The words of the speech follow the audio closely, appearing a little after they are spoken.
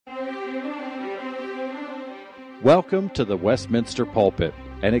Welcome to the Westminster Pulpit,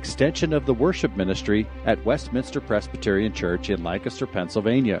 an extension of the worship ministry at Westminster Presbyterian Church in Lancaster,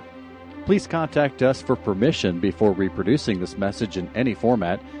 Pennsylvania. Please contact us for permission before reproducing this message in any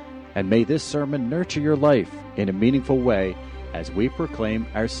format, and may this sermon nurture your life in a meaningful way as we proclaim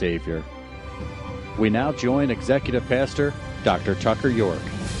our Savior. We now join Executive Pastor Dr. Tucker York.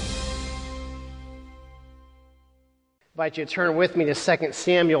 I invite you to turn with me to 2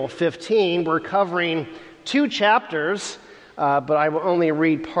 Samuel 15. We're covering 2 chapters, but I will only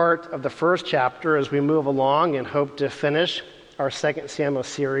read part of the first chapter as we move along and hope to finish our 2 Samuel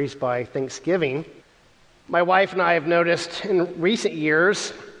series by Thanksgiving. My wife and I have noticed in recent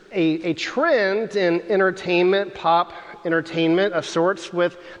years a trend in entertainment, pop entertainment of sorts,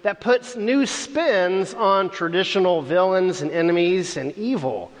 that puts new spins on traditional villains and enemies and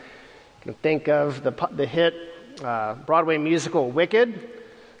evil. You can think of the hit Broadway musical Wicked,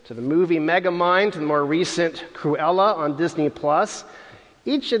 to the movie Megamind, to the more recent Cruella on Disney+.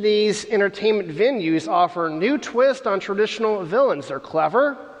 Each of these entertainment venues offer a new twist on traditional villains. They're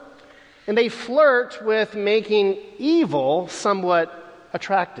clever, and they flirt with making evil somewhat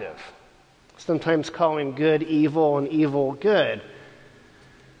attractive, sometimes calling good evil and evil good.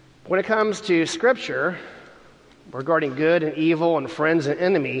 When it comes to Scripture regarding good and evil and friends and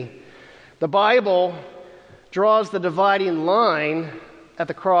enemy, the Bible draws the dividing line at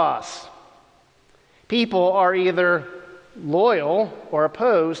the cross. People are either loyal or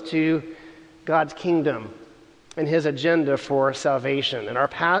opposed to God's kingdom and His agenda for salvation. In our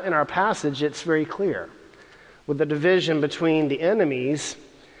passage, it's very clear, with the division between the enemies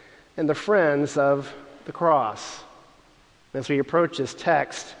and the friends of the cross. As we approach this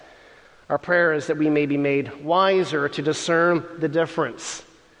text, our prayer is that we may be made wiser to discern the difference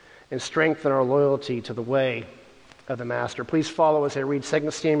and strengthen our loyalty to the way of the Master. Please follow as I read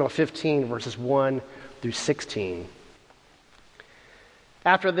 2 Samuel 15, verses 1 through 16.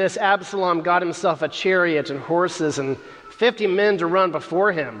 After this, Absalom got himself a chariot and horses and 50 men to run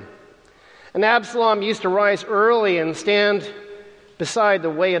before him. And Absalom used to rise early and stand beside the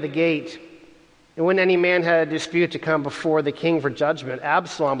way of the gate. And when any man had a dispute to come before the king for judgment,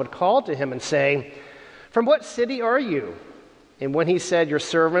 Absalom would call to him and say, "From what city are you?" And when he said, "Your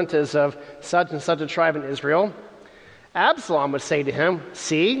servant is of such and such a tribe in Israel," Absalom would say to him,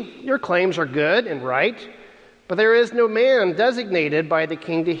 "See, your claims are good and right, but there is no man designated by the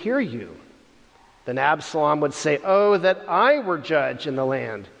king to hear you." Then Absalom would say, "Oh, that I were judge in the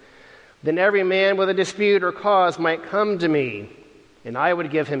land. Then every man with a dispute or cause might come to me, and I would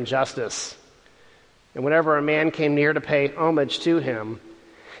give him justice." And whenever a man came near to pay homage to him,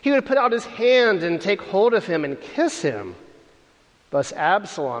 he would put out his hand and take hold of him and kiss him. Thus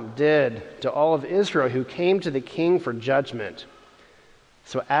Absalom did to all of Israel who came to the king for judgment.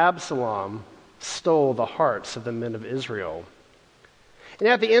 So Absalom stole the hearts of the men of Israel. And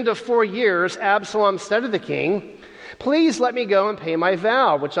at the end of 4 years, Absalom said to the king, "Please let me go and pay my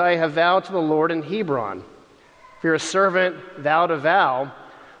vow, which I have vowed to the Lord in Hebron. For your servant vowed a vow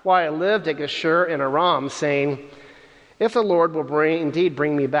while I lived at Geshur in Aram, saying, 'If the Lord will indeed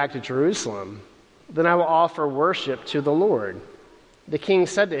bring me back to Jerusalem, then I will offer worship to the Lord.' The king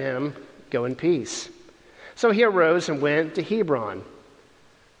said to him, 'Go in peace.' So he arose and went to Hebron.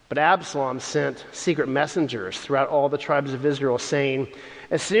 But Absalom sent secret messengers throughout all the tribes of Israel, saying,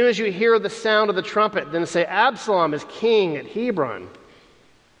 'As soon as you hear the sound of the trumpet, then say, Absalom is king at Hebron.'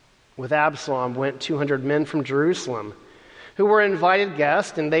 With Absalom went 200 men from Jerusalem, who were invited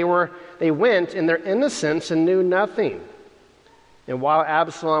guests, and they went in their innocence and knew nothing. And while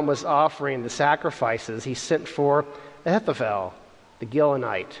Absalom was offering the sacrifices, he sent for Ahithophel, the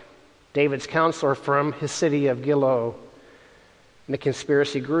Gilonite, David's counselor from his city of Gilo. And the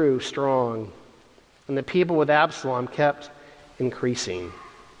conspiracy grew strong, and the people with Absalom kept increasing.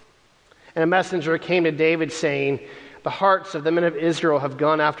 And a messenger came to David saying, 'The hearts of the men of Israel have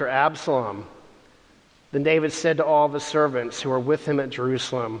gone after Absalom.' Then David said to all the servants who were with him at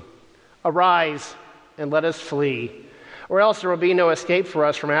Jerusalem, 'Arise and let us flee, or else there will be no escape for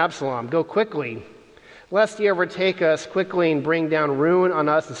us from Absalom. Go quickly, lest he overtake us quickly and bring down ruin on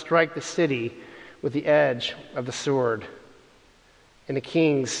us and strike the city with the edge of the sword.' And the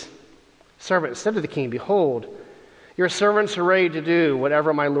king's servant said to the king, 'Behold, your servants are ready to do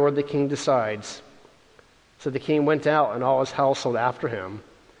whatever my lord the king decides.' So the king went out and all his household after him.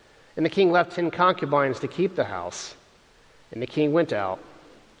 And the king left 10 concubines to keep the house. And the king went out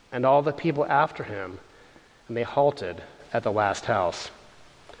and all the people after him, and they halted at the last house."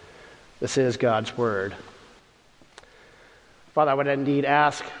 This is God's word. Father, I would indeed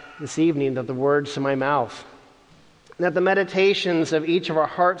ask this evening that the words of my mouth, and that the meditations of each of our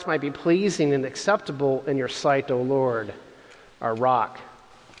hearts might be pleasing and acceptable in your sight, O Lord, our rock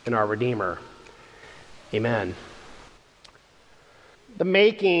and our Redeemer. Amen. The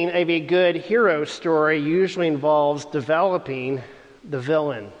making of a good hero story usually involves developing the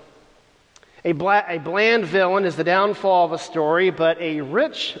villain. A bland villain is the downfall of a story, but a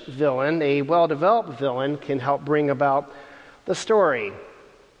rich villain, a well-developed villain, can help bring about the story.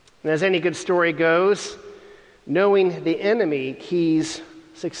 And as any good story goes, knowing the enemy keys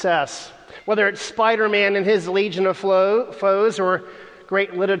success. Whether it's Spider-Man and his legion of foes, or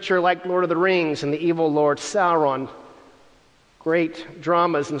great literature like Lord of the Rings and the evil Lord Sauron, great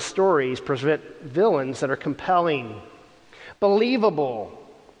dramas and stories present villains that are compelling, believable,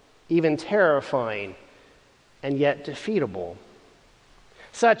 even terrifying, and yet defeatable.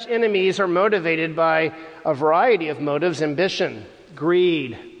 Such enemies are motivated by a variety of motives: ambition,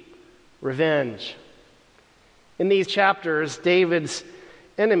 greed, revenge. In these chapters, David's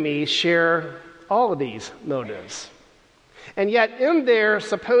enemies share all of these motives. And yet, in their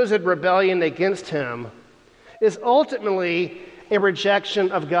supposed rebellion against him is ultimately a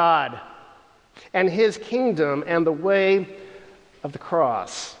rejection of God and his kingdom and the way of the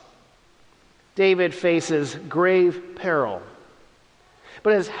cross. David faces grave peril,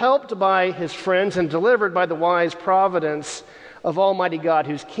 but is helped by his friends and delivered by the wise providence of Almighty God,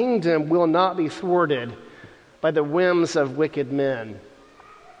 whose kingdom will not be thwarted by the whims of wicked men.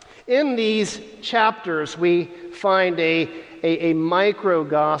 In these chapters, we find a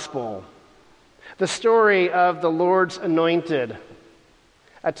micro-gospel, the story of the Lord's anointed,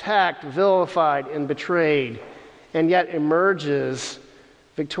 attacked, vilified, and betrayed, and yet emerges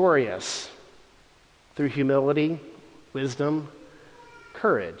victorious through humility, wisdom,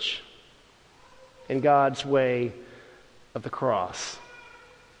 courage, in God's way of the cross.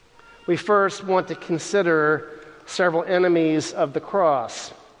 We first want to consider several enemies of the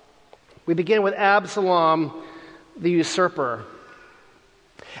cross. We begin with Absalom, the usurper.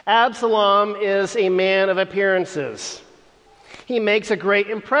 Absalom is a man of appearances. He makes a great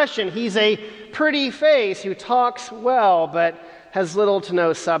impression. He's a pretty face who talks well but has little to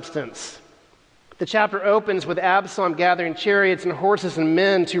no substance. The chapter opens with Absalom gathering chariots and horses and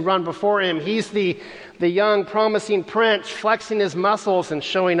men to run before him. He's the young, promising prince flexing his muscles and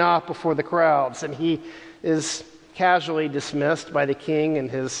showing off before the crowds. And he is casually dismissed by the king and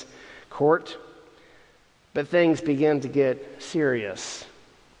his court. But things begin to get serious.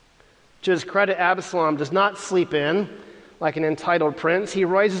 To his credit, Absalom does not sleep in like an entitled prince. He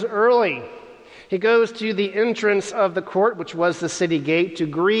rises early. He goes to the entrance of the court, which was the city gate, to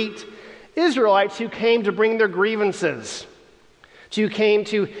greet Israelites who came to bring their grievances, who came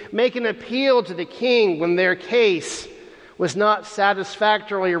to make an appeal to the king when their case was not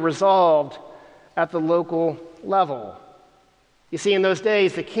satisfactorily resolved at the local level. You see, in those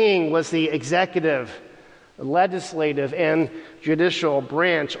days, the king was the executive, legislative, and judicial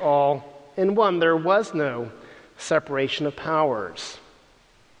branch all in one. There was no separation of powers.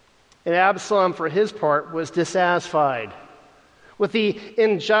 And Absalom, for his part, was dissatisfied with the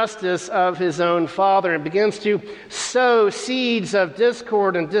injustice of his own father and begins to sow seeds of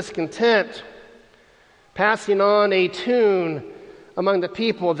discord and discontent, passing on a tune among the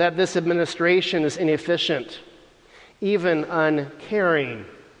people that this administration is inefficient, even uncaring.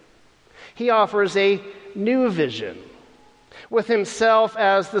 He offers a new vision, with himself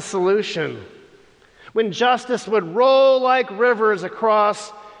as the solution, when justice would roll like rivers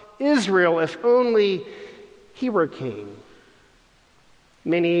across Israel if only he were king.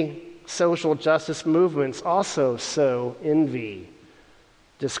 Many social justice movements also sow envy,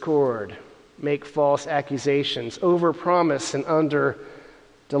 discord, make false accusations, overpromise and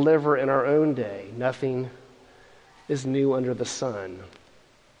under-deliver in our own day. Nothing is new under the sun.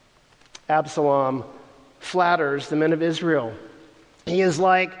 Absalom flatters the men of Israel. He is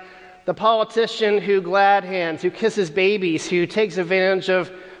like the politician who glad hands, who kisses babies, who takes advantage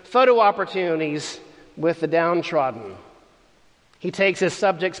of photo opportunities with the downtrodden. He takes his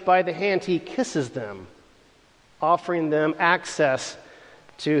subjects by the hand, he kisses them, offering them access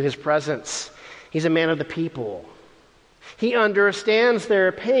to his presence. He's a man of the people. He understands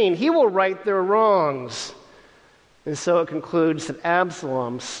their pain. He will right their wrongs. And so it concludes that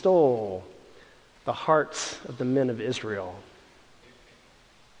Absalom stole the hearts of the men of Israel.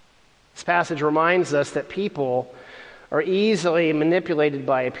 This passage reminds us that people are easily manipulated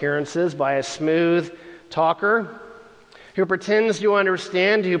by appearances, by a smooth talker who pretends to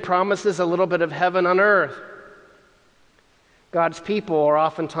understand, who promises a little bit of heaven on earth. God's people are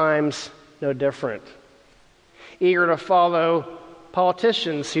oftentimes no different, eager to follow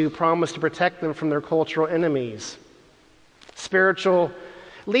politicians who promise to protect them from their cultural enemies. Spiritual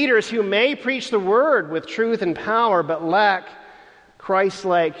leaders who may preach the word with truth and power but lack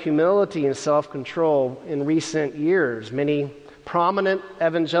Christ-like humility and self-control. In recent years, many prominent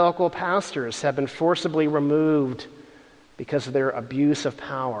evangelical pastors have been forcibly removed because of their abuse of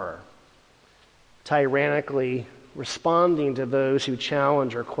power, tyrannically responding to those who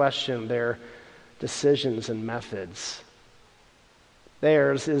challenge or question their decisions and methods.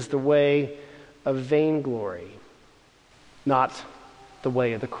 Theirs is the way of vainglory, not the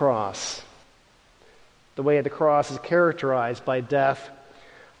way of the cross. The way of the cross is characterized by death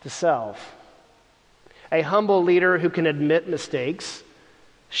to self. A humble leader who can admit mistakes,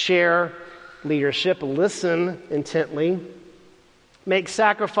 share leadership, listen intently, make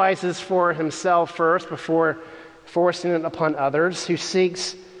sacrifices for himself first before forcing it upon others, who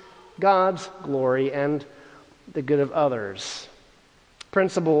seeks God's glory and the good of others.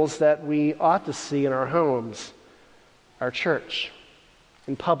 Principles that we ought to see in our homes, our church,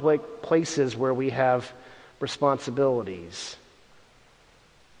 in public places where we have responsibilities.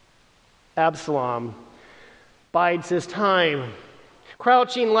 Absalom bides his time,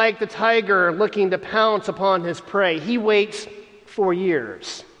 crouching like the tiger, looking to pounce upon his prey. He waits 4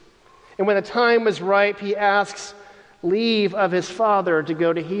 years. And when the time was ripe, he asks leave of his father to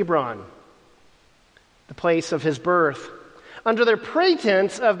go to Hebron, the place of his birth, under the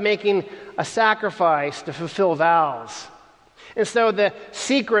pretense of making a sacrifice to fulfill vows. And so the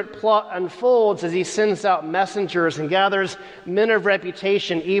secret plot unfolds as he sends out messengers and gathers men of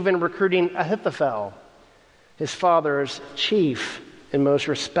reputation, even recruiting Ahithophel, his father's chief and most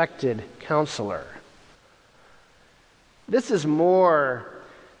respected counselor. This is more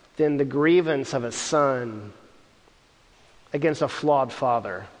than the grievance of a son against a flawed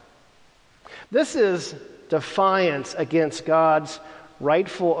father. This is defiance against God's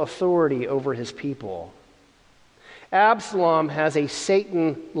rightful authority over his people. Absalom has a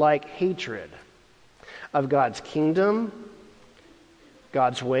Satan-like hatred of God's kingdom,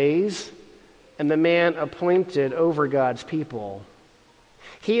 God's ways, and the man appointed over God's people.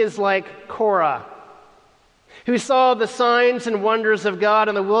 He is like Korah, who saw the signs and wonders of God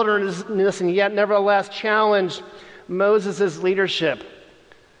in the wilderness and yet nevertheless challenged Moses' leadership,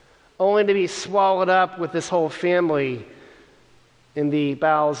 only to be swallowed up with this whole family in the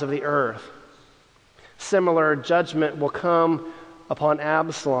bowels of the earth. Similar judgment will come upon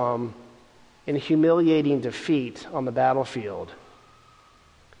Absalom in humiliating defeat on the battlefield.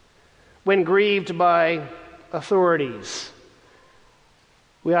 When grieved by authorities,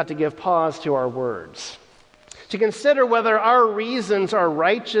 we ought to give pause to our words, to consider whether our reasons are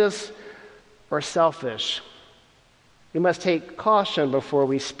righteous or selfish. We must take caution before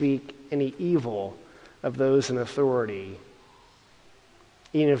we speak any evil of those in authority,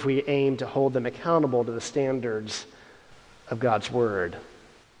 even if we aim to hold them accountable to the standards of God's word.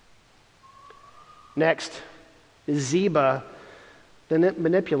 Next is Ziba, the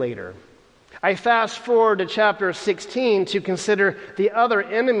manipulator. I fast forward to chapter 16 to consider the other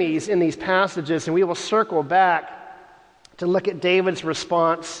enemies in these passages, and we will circle back to look at David's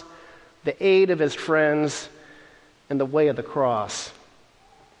response, the aid of his friends, and the way of the cross.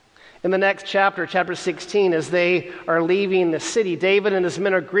 In the next chapter, chapter 16, as they are leaving the city, David and his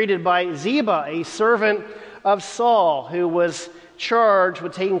men are greeted by Ziba, a servant of Saul, who was charged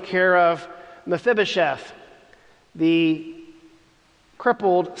with taking care of Mephibosheth, the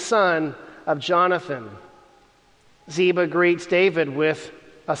crippled son of Jonathan. Ziba greets David with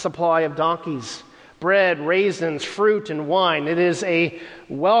a supply of donkeys, bread, raisins, fruit, and wine. It is a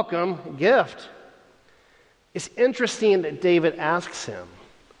welcome gift. It's interesting that David asks him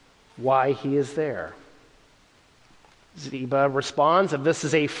why he is there. Ziba responds that this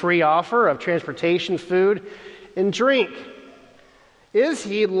is a free offer of transportation, food, and drink. Is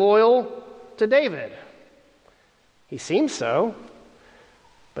he loyal to David? He seems so,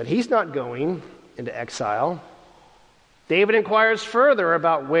 but he's not going into exile. David inquires further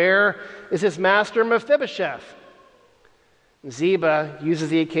about where is his master Mephibosheth. Ziba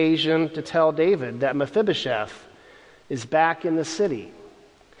uses the occasion to tell David that Mephibosheth is back in the city,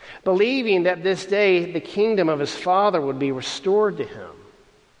 believing that this day the kingdom of his father would be restored to him.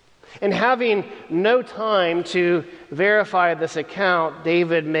 And having no time to verify this account,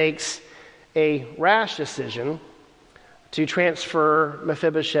 David makes a rash decision to transfer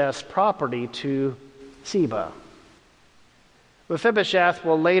Mephibosheth's property to Ziba. Mephibosheth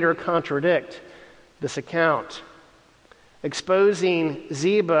will later contradict this account, exposing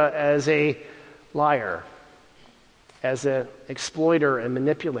Ziba as a liar, as an exploiter and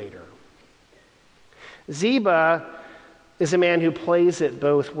manipulator. Ziba is a man who plays it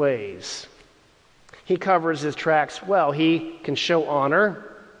both ways. He covers his tracks well. He can show honor,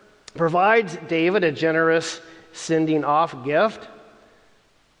 provides David a generous sending off gift,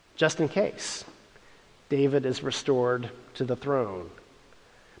 just in case David is restored to the throne.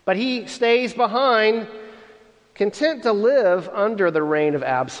 But he stays behind, content to live under the reign of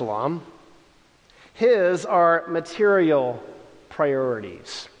Absalom. His are material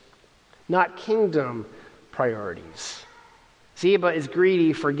priorities, not kingdom priorities. Ziba is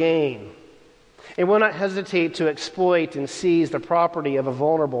greedy for gain and will not hesitate to exploit and seize the property of a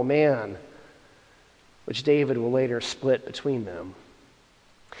vulnerable man, which David will later split between them.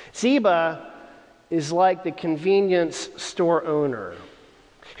 Ziba is like the convenience store owner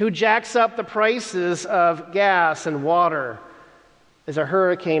who jacks up the prices of gas and water as a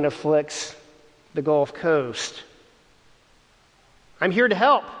hurricane afflicts the Gulf Coast. I'm here to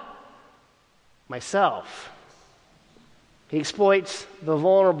help myself. He exploits the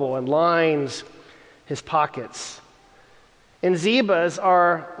vulnerable and lines his pockets. And Zebas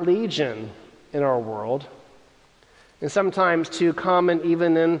are legion in our world, and sometimes too common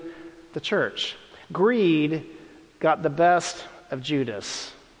even in the church. Greed got the best of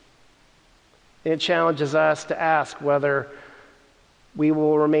Judas. It challenges us to ask whether we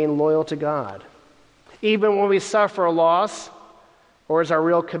will remain loyal to God, even when we suffer a loss, or is our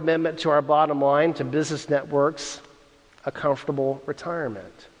real commitment to our bottom line, to business networks, a comfortable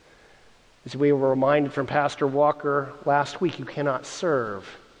retirement. As we were reminded from Pastor Walker last week, you cannot serve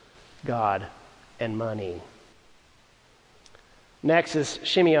God and money. Next is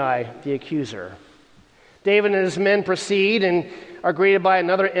Shimei, the accuser. David and his men proceed and are greeted by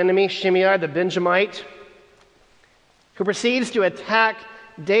another enemy, Shimei, the Benjamite, who proceeds to attack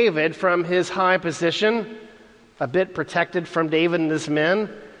David from his high position, a bit protected from David and his men,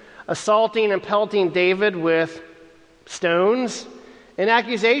 assaulting and pelting David with stones and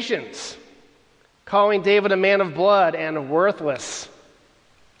accusations, calling David a man of blood and worthless.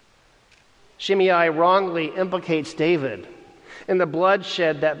 Shimei wrongly implicates David in the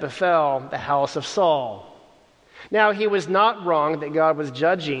bloodshed that befell the house of Saul. Now, he was not wrong that God was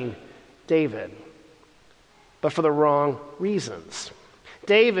judging David, but for the wrong reasons.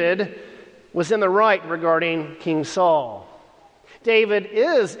 David was in the right regarding King Saul. David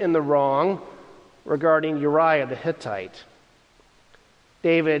is in the wrong regarding Uriah the Hittite.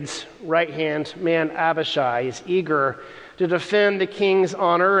 David's right-hand man, Abishai, is eager to defend the king's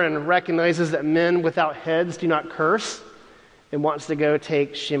honor and recognizes that men without heads do not curse and wants to go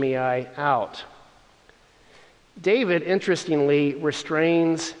take Shimei out. David, interestingly,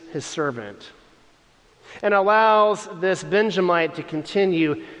 restrains his servant and allows this Benjamite to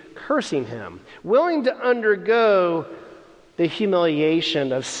continue cursing him, willing to undergo the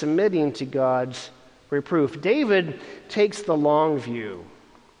humiliation of submitting to God's reproof. David takes the long view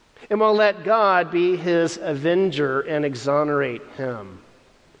and will let God be his avenger and exonerate him.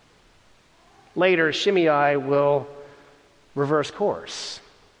 Later, Shimei will reverse course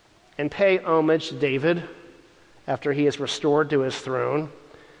and pay homage to David after he is restored to his throne.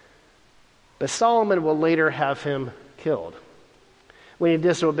 But Solomon will later have him killed when he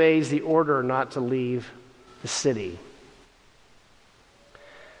disobeys the order not to leave the city.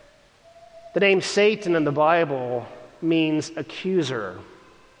 The name Satan in the Bible means accuser.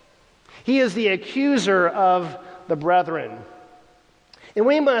 He is the accuser of the brethren. And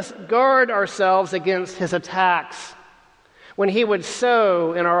we must guard ourselves against his attacks when he would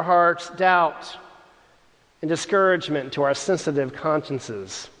sow in our hearts doubt and discouragement to our sensitive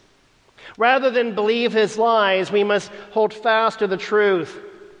consciences. Rather than believe his lies, we must hold fast to the truth.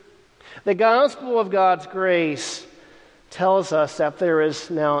 The gospel of God's grace tells us that there is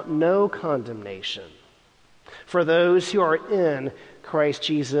now no condemnation for those who are in Christ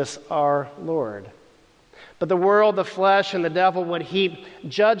Jesus our Lord. But the world, the flesh, and the devil would heap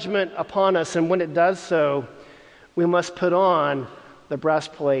judgment upon us, and when it does so, we must put on the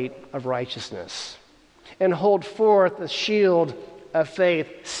breastplate of righteousness and hold forth the shield of faith,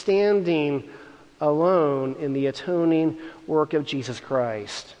 standing alone in the atoning work of Jesus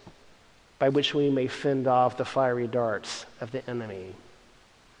Christ, by which we may fend off the fiery darts of the enemy.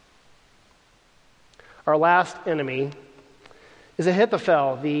 Our last enemy is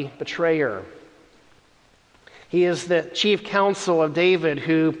Ahithophel, the betrayer. He is the chief counsel of David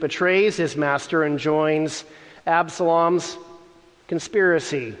who betrays his master and joins Absalom's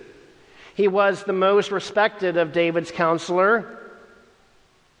conspiracy. He was the most respected of David's counselor.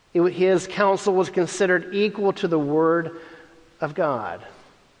 His counsel was considered equal to the word of God.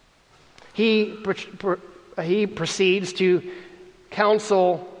 He proceeds to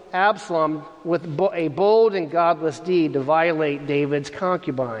counsel Absalom with a bold and godless deed to violate David's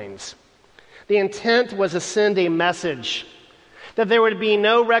concubines. The intent was to send a message that there would be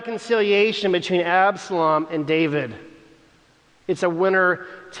no reconciliation between Absalom and David. It's a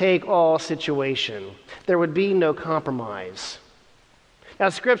winner-take-all situation. There would be no compromise. Now,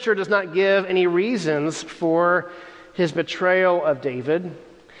 Scripture does not give any reasons for his betrayal of David,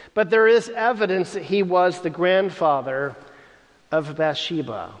 but there is evidence that he was the grandfather of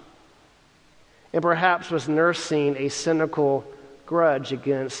Bathsheba, and perhaps was nursing a cynical grudge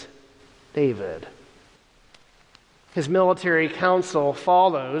against David. His military council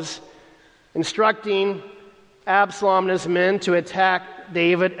follows, instructing Absalom and his men to attack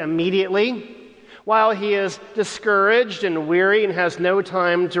David immediately, while he is discouraged and weary and has no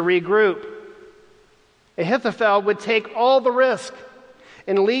time to regroup. Ahithophel would take all the risk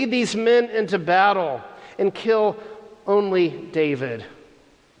and lead these men into battle and kill only David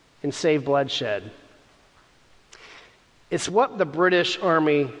and save bloodshed. It's what the British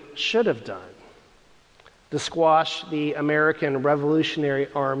Army should have done to squash the American Revolutionary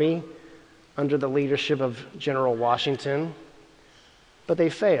Army under the leadership of General Washington, but they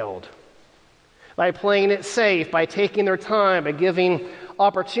failed. By playing it safe, by taking their time, by giving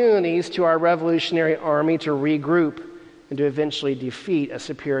opportunities to our Revolutionary Army to regroup and to eventually defeat a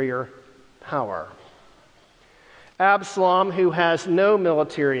superior power. Absalom, who has no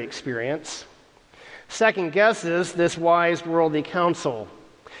military experience, second guesses this wise worldly counsel.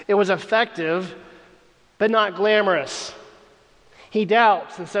 It was effective, but not glamorous. He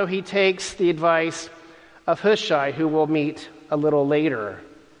doubts, and so he takes the advice of Hushai, who we'll meet a little later.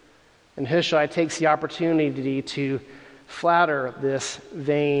 And Hushai takes the opportunity to flatter this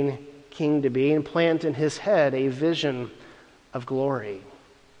vain king-to-be and plant in his head a vision of glory,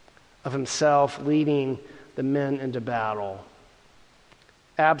 of himself leading the men into battle.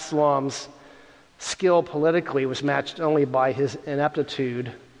 Absalom's skill politically was matched only by his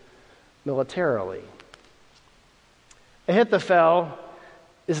ineptitude militarily. Ahithophel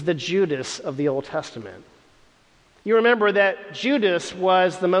is the Judas of the Old Testament. You remember that Judas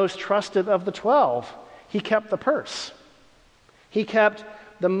was the most trusted of the 12. He kept the purse. He kept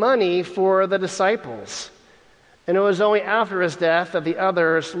the money for the disciples. And it was only after his death that the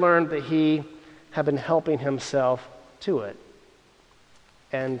others learned that he had been helping himself to it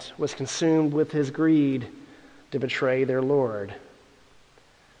and was consumed with his greed to betray their Lord.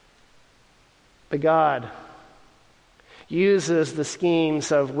 But God uses the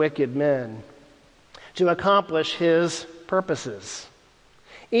schemes of wicked men to accomplish his purposes.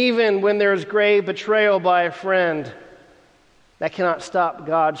 Even when there's grave betrayal by a friend, that cannot stop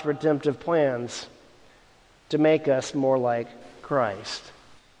God's redemptive plans to make us more like Christ.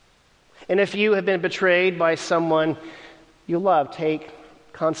 And if you have been betrayed by someone you love, take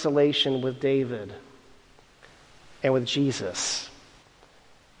consolation with David and with Jesus,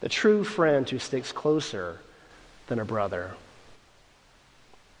 the true friend who sticks closer than a brother.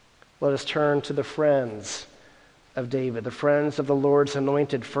 Let us turn to the friends of David, the friends of the Lord's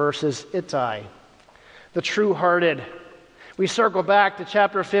anointed. First is Ittai, the true-hearted. We circle back to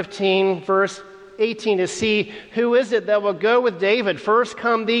chapter 15, verse 18 to see who is it that will go with David. First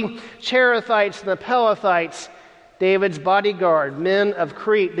come the Cherethites and the Pelethites, David's bodyguard, men of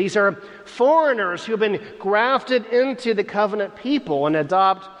Crete. These are foreigners who have been grafted into the covenant people and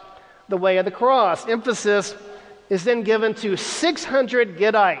adopt the way of the cross. Emphasis is then given to 600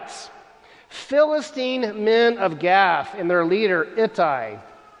 Gittites, Philistine men of Gath, and their leader, Ittai.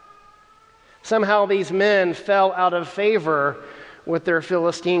 Somehow these men fell out of favor with their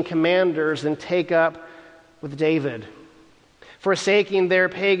Philistine commanders and take up with David, forsaking their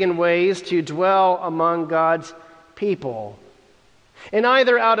pagan ways to dwell among God's people. And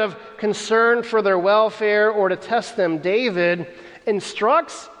either out of concern for their welfare or to test them, David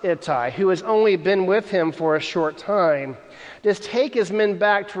instructs Ittai, who has only been with him for a short time, to take his men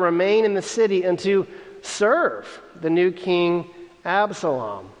back to remain in the city and to serve the new king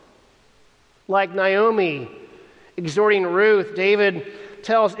Absalom. Like Naomi exhorting Ruth, David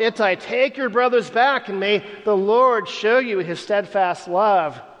tells Ittai, take your brothers back and may the Lord show you his steadfast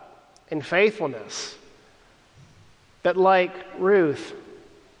love and faithfulness. But like Ruth,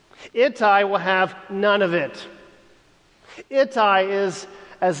 Ittai will have none of it. Ittai is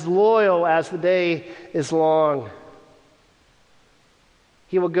as loyal as the day is long.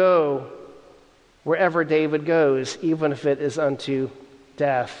 He will go wherever David goes, even if it is unto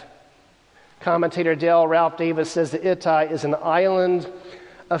death. Commentator Dale Ralph Davis says that Ittai is an island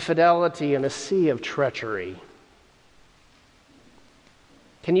of fidelity in a sea of treachery.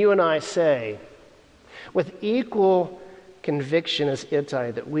 Can you and I say, with equal conviction as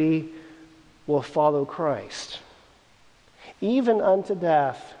Ittai, that we will follow Christ, even unto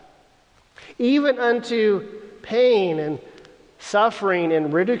death, even unto pain and suffering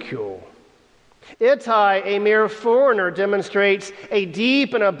and ridicule. Ittai, a mere foreigner, demonstrates a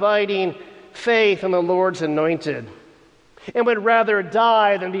deep and abiding faith in the Lord's anointed, and would rather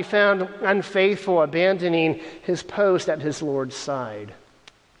die than be found unfaithful, abandoning his post at his Lord's side.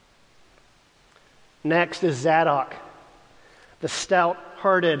 Next is Zadok, the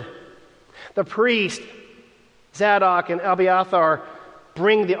stout-hearted. The priest, Zadok and Abiathar,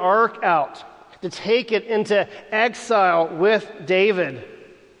 bring the ark out to take it into exile with David.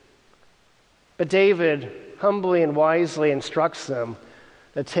 But David humbly and wisely instructs them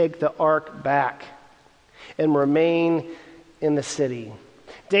to take the ark back and remain in the city.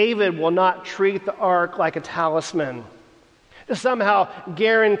 David will not treat the ark like a talisman to somehow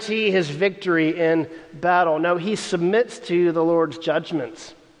guarantee his victory in battle. No, he submits to the Lord's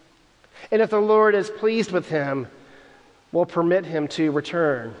judgments. And if the Lord is pleased with him, will permit him to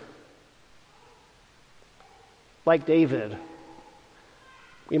return. Like David,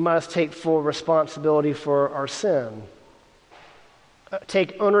 we must take full responsibility for our sin,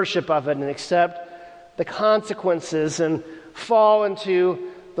 take ownership of it, and accept the consequences and fall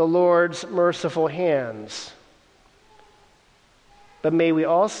into the Lord's merciful hands. But may we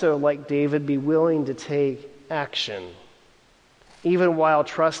also, like David, be willing to take action, even while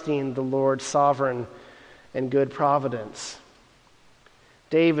trusting the Lord's sovereign and good providence.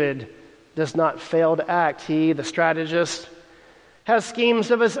 David does not fail to act. He, the strategist, has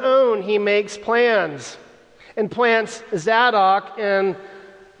schemes of his own. He makes plans and plants Zadok and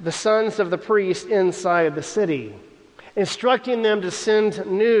the sons of the priest inside the city, instructing them to send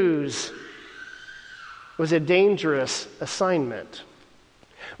news. Was a dangerous assignment.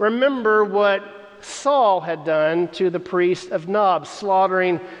 Remember what Saul had done to the priest of Nob,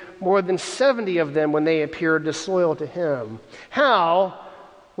 slaughtering more than 70 of them when they appeared disloyal to him. How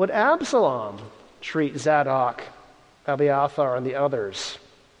would Absalom treat Zadok, Abiathar, and the others?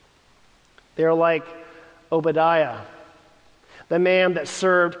 They're like Obadiah, the man that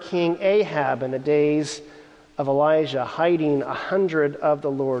served King Ahab in the days of Elijah, hiding 100 of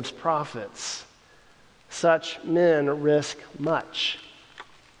the Lord's prophets. Such men risk much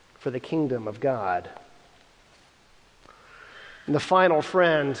for the kingdom of God. And the final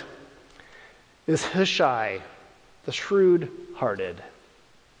friend is Hushai, the shrewd-hearted.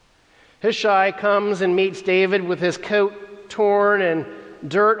 Hushai comes and meets David with his coat torn and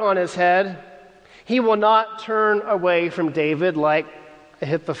dirt on his head. He will not turn away from David like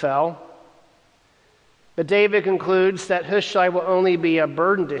Ahithophel. But David concludes that Hushai will only be a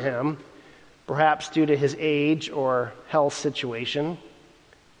burden to him, perhaps due to his age or health situation.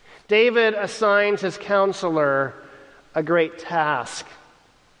 David assigns his counselor a great task: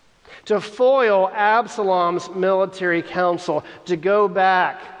 to foil Absalom's military council, to go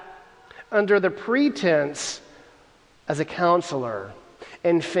back under the pretense as a counselor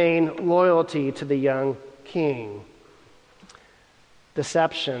and feign loyalty to the young king.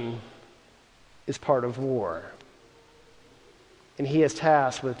 Deception is part of war, and he is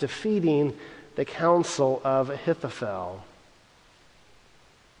tasked with defeating the counsel of Ahithophel.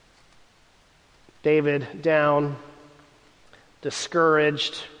 David, down,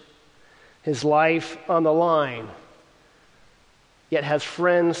 discouraged, his life on the line, yet has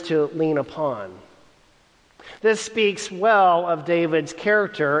friends to lean upon. This speaks well of David's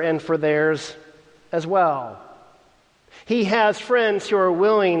character and for theirs as well. He has friends who are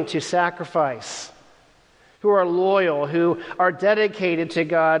willing to sacrifice, who are loyal, who are dedicated to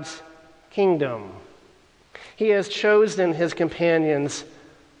God's kingdom. He has chosen his companions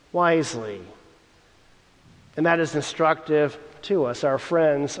wisely. And that is instructive to us. Our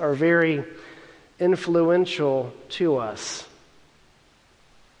friends are very influential to us.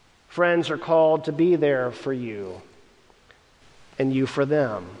 Friends are called to be there for you, and you for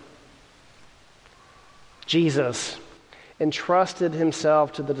them. Jesus entrusted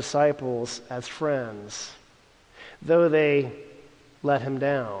himself to the disciples as friends, though they let him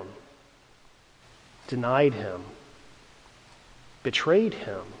down, denied him, betrayed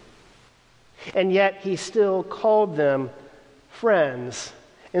him. And yet he still called them friends.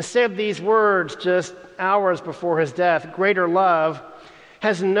 And said these words just hours before his death: "Greater love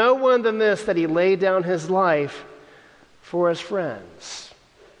has no one than this, that he laid down his life for his friends."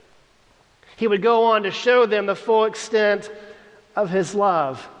 He would go on to show them the full extent of his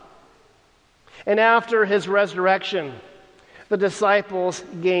love. And after his resurrection, the disciples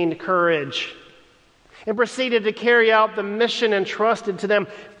gained courage and proceeded to carry out the mission entrusted to them,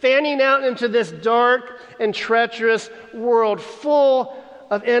 fanning out into this dark and treacherous world full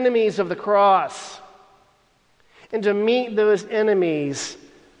of enemies of the cross. And to meet those enemies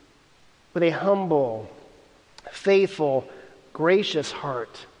with a humble, faithful, gracious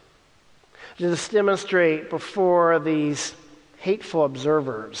heart to just demonstrate before these hateful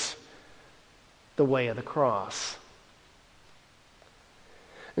observers the way of the cross.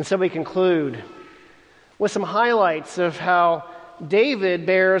 And so we conclude with some highlights of how David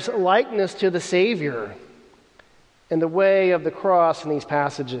bears likeness to the Savior in the way of the cross in these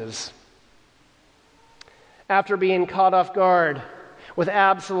passages. After being caught off guard with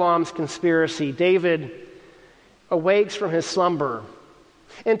Absalom's conspiracy, David awakes from his slumber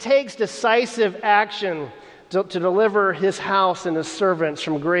and takes decisive action to deliver his house and his servants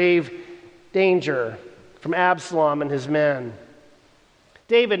from grave danger from Absalom and his men.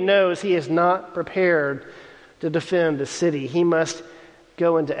 David knows he is not prepared to defend the city. He must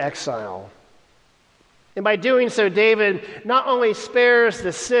go into exile. And by doing so, David not only spares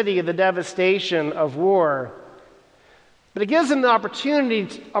the city the devastation of war, but it gives him the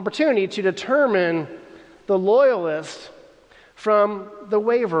opportunity to determine the loyalists from the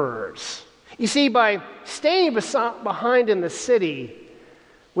waverers. You see, by staying behind in the city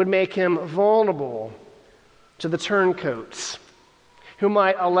would make him vulnerable to the turncoats who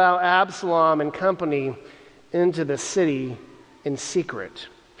might allow Absalom and company into the city in secret.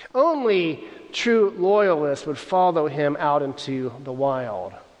 Only true loyalists would follow him out into the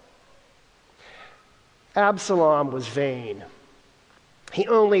wild. Absalom was vain. He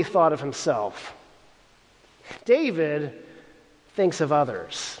only thought of himself. David thinks of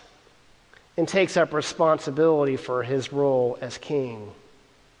others and takes up responsibility for his role as king.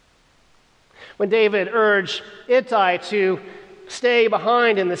 When David urged Ittai to stay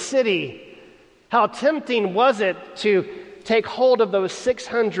behind in the city, how tempting was it to take hold of those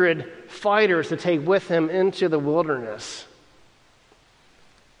 600 fighters to take with him into the wilderness.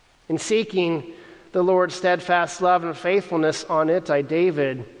 In seeking the Lord's steadfast love and faithfulness on Ittai,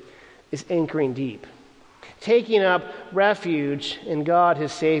 David is anchoring deep, taking up refuge in God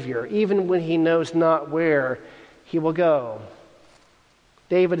his Savior, even when he knows not where he will go.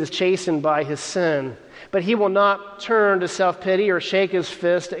 David is chastened by his sin, but he will not turn to self-pity or shake his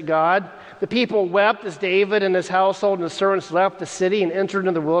fist at God. The people wept as David and his household and his servants left the city and entered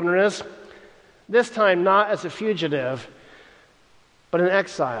into the wilderness, this time not as a fugitive, but in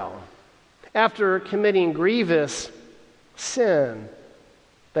exile, after committing grievous sin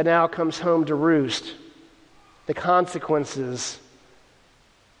that now comes home to roost, the consequences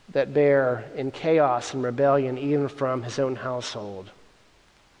that bear in chaos and rebellion even from his own household.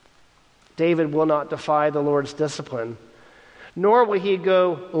 David will not defy the Lord's discipline, nor will he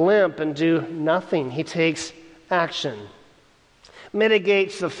go limp and do nothing. He takes action,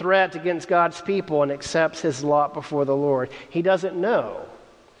 mitigates the threat against God's people, and accepts his lot before the Lord. He doesn't know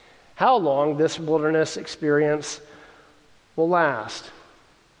how long this wilderness experience will last.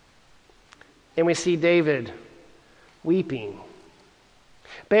 And we see David weeping,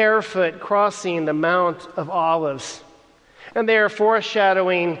 barefoot crossing the Mount of Olives, and there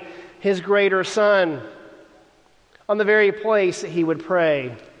foreshadowing his greater son on the very place that he would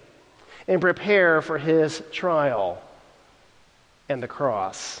pray and prepare for his trial and the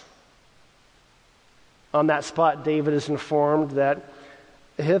cross. On that spot, David is informed that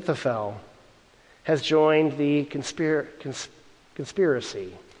Ahithophel has joined the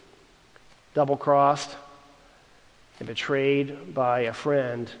conspiracy, double-crossed and betrayed by a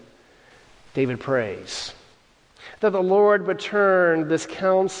friend. David prays that the Lord would turn this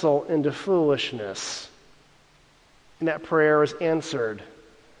counsel into foolishness. And that prayer is answered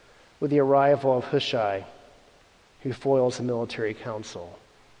with the arrival of Hushai, who foils the military council.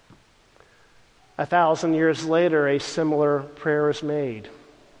 1,000 years later, a similar prayer is made,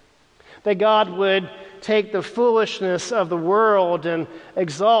 that God would take the foolishness of the world and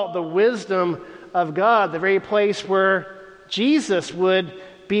exalt the wisdom of God, the very place where Jesus would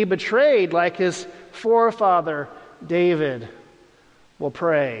be betrayed like his forefather David will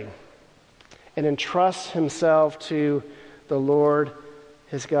pray and entrust himself to the Lord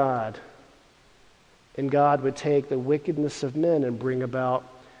his God. And God would take the wickedness of men and bring about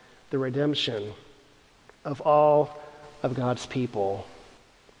the redemption of all of God's people.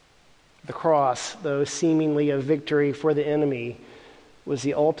 The cross, though seemingly a victory for the enemy, was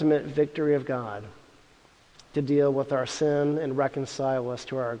the ultimate victory of God to deal with our sin and reconcile us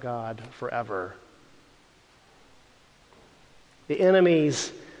to our God forever. The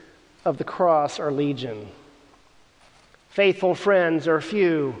enemies of the cross are legion. Faithful friends are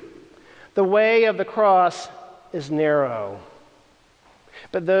few. The way of the cross is narrow.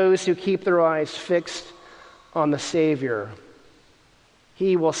 But those who keep their eyes fixed on the Savior,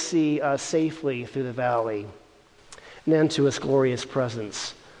 he will see us safely through the valley and into his glorious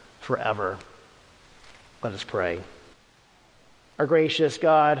presence forever. Let us pray. Our gracious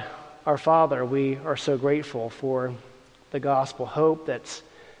God, our Father, we are so grateful for the gospel hope that's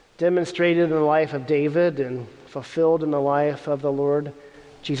demonstrated in the life of David and fulfilled in the life of the Lord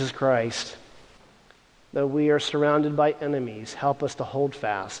Jesus Christ. Though we are surrounded by enemies, help us to hold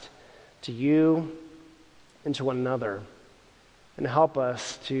fast to you and to one another, and help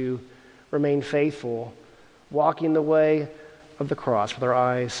us to remain faithful, walking the way of the cross with our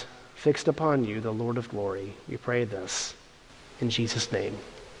eyes fixed upon you, the Lord of glory. We pray this in Jesus' name.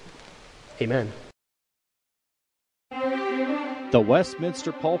 Amen. The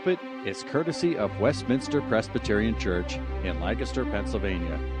Westminster Pulpit is courtesy of Westminster Presbyterian Church in Lancaster,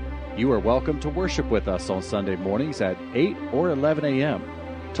 Pennsylvania. You are welcome to worship with us on Sunday mornings at 8 or 11 a.m.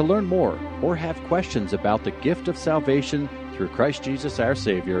 To learn more or have questions about the gift of salvation through Christ Jesus our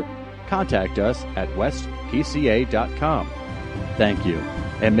Savior, contact us at westpca.com. Thank you,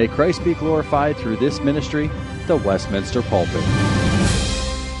 and may Christ be glorified through this ministry, the Westminster Pulpit.